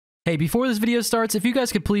Hey, before this video starts, if you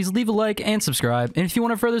guys could please leave a like and subscribe. And if you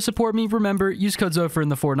want to further support me, remember, use code Zofer in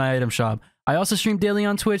the Fortnite item shop. I also stream daily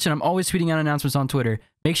on Twitch, and I'm always tweeting out announcements on Twitter.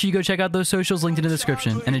 Make sure you go check out those socials linked in the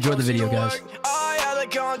description, and enjoy the video, guys. Now they're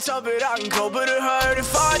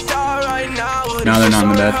not in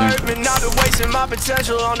the bathroom.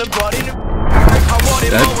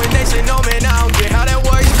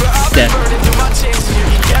 Dead.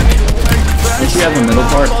 Did she have the middle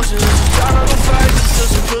part?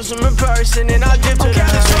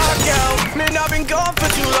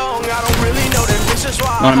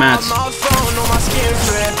 On a match.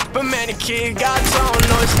 But man, the kid got tone,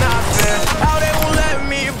 no, it's not fair. How they won't let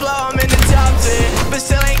me blow, I'm in the top 10, but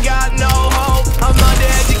still ain't got no hope. I'm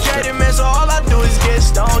undereducated, man, so all I do is get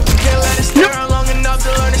stoned. You can't let it stare long enough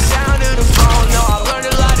to learn the sound of the phone. No, I learned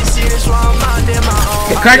a lot to see this while I'm out there my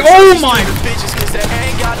own. Crack, oh my! Bitches, cause they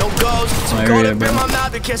ain't got no goals. So go to bring my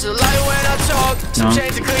mouth to catch a light when I talk. Some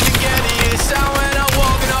chains to click together, yeah, it sound when I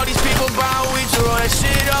walk. And all these people buying weed to roll that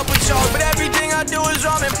shit up with chalk. But everything I do is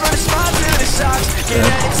wrong, and from the spot to the socks. Get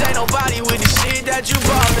addicts, ain't nobody with the shit that you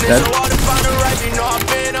bought. And it's so hard to find the right, you know I've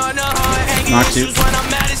been on the hunt. Hanging issues when I'm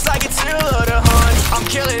mad, it's like a thrill of the hunt. I'm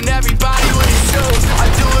killing everybody with a shoe. I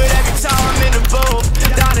do it every time I'm in the booth.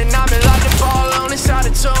 Down and I'm in like the ball on inside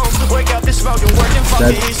the tomb. Wake up, this smoking, working,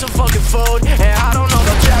 fucking eat some fucking food. And I don't know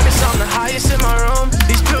about Travis, I'm the highest in my room.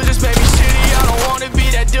 These pills just make me shitty, I don't wanna be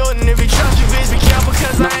that dude. And if you trust you, bitch, be careful,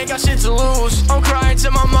 cause I ain't got shit to lose. I'm crying to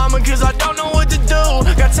my mama, cause I don't know what to do.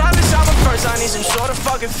 Got time to shop first, I need some sort of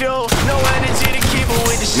fucking fuel. No energy to keep it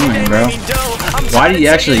with the shit they make me do. Why do you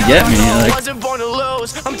actually get me? Like, I wasn't born to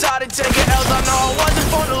lose. I'm tired of taking L's, I know I wasn't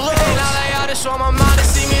born to lose. Now they out to show my mind to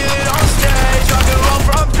see me lit on stage. Rock and roll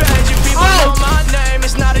front page, you people know my name.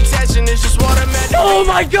 It's not attention, it's just what I meant. Oh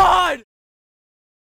my god!